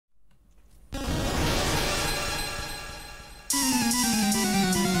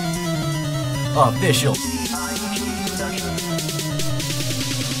official.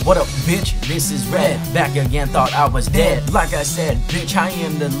 What up, bitch? This is Red. Back again, thought I was dead. Like I said, bitch, I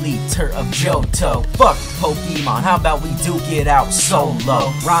am the leader of Johto. Fuck Pokemon, how about we duke it out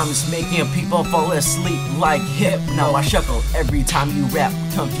solo? Rhymes making people fall asleep like hypno. I chuckle every time you rap,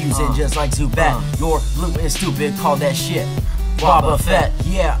 confusing just like Zubat. You're blue and stupid, call that shit Boba Fett.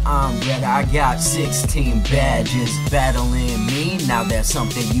 Yeah, I'm red, I got 16 badges. Battling me, now that's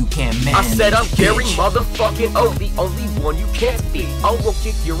something you can't manage. I said I'm Gary bitch. motherfucking O, the only one you can't beat. I will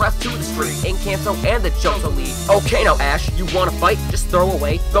kick your ass to the street in Kanto and the Johto League. Okay now Ash, you wanna fight? Just throw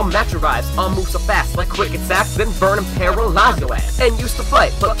away the Metro Rives. I'll move so fast like quick attack, then burn and paralyze your ass. And used to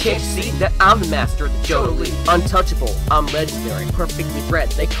fight, but can't you see that I'm the master of the Johto League? Untouchable, I'm legendary, perfectly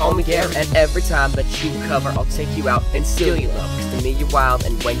bred, they call me Gary. And every time that you cover, I'll take you out and steal your love. Cause to me you're wild,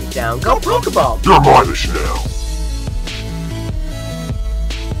 and when you're down, go Pokeball! You're mine now.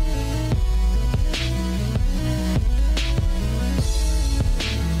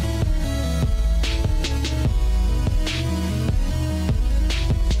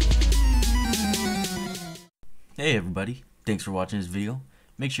 Hey everybody, thanks for watching this video.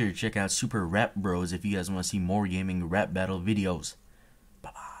 Make sure to check out Super Rap Bros if you guys want to see more gaming rap battle videos.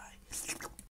 Bye bye.